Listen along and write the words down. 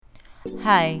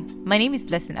Hi, my name is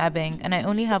Blessing Abeng, and I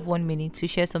only have 1 minute to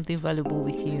share something valuable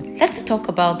with you. Let's talk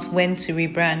about when to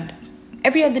rebrand.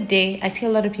 Every other day, I see a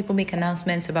lot of people make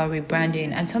announcements about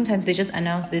rebranding, and sometimes they just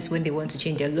announce this when they want to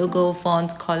change their logo,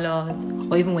 font, colors,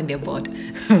 or even when they're bored,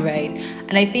 right?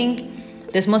 And I think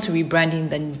there's more to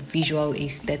rebranding than visual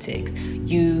aesthetics.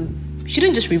 You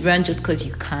shouldn't just rebrand just because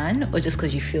you can or just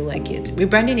because you feel like it.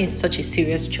 Rebranding is such a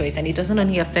serious choice, and it doesn't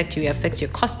only affect you, it affects your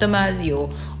customers, your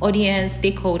audience,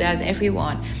 stakeholders,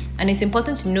 everyone. And it's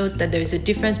important to note that there is a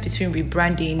difference between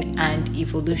rebranding and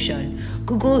evolution.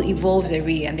 Google evolves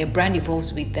every year and their brand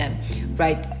evolves with them,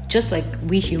 right? Just like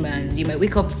we humans, you might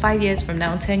wake up 5 years from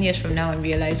now, 10 years from now and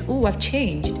realize, oh, I've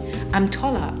changed. I'm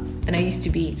taller than I used to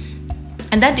be.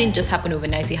 And that didn't just happen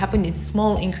overnight, it happened in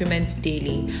small increments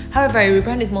daily. However, a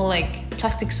rebrand is more like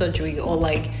plastic surgery or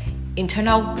like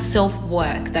internal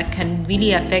self-work that can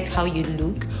really affect how you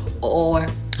look or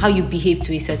how you behave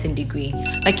to a certain degree.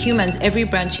 Like humans, every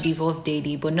brand should evolve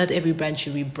daily, but not every brand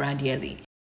should rebrand yearly.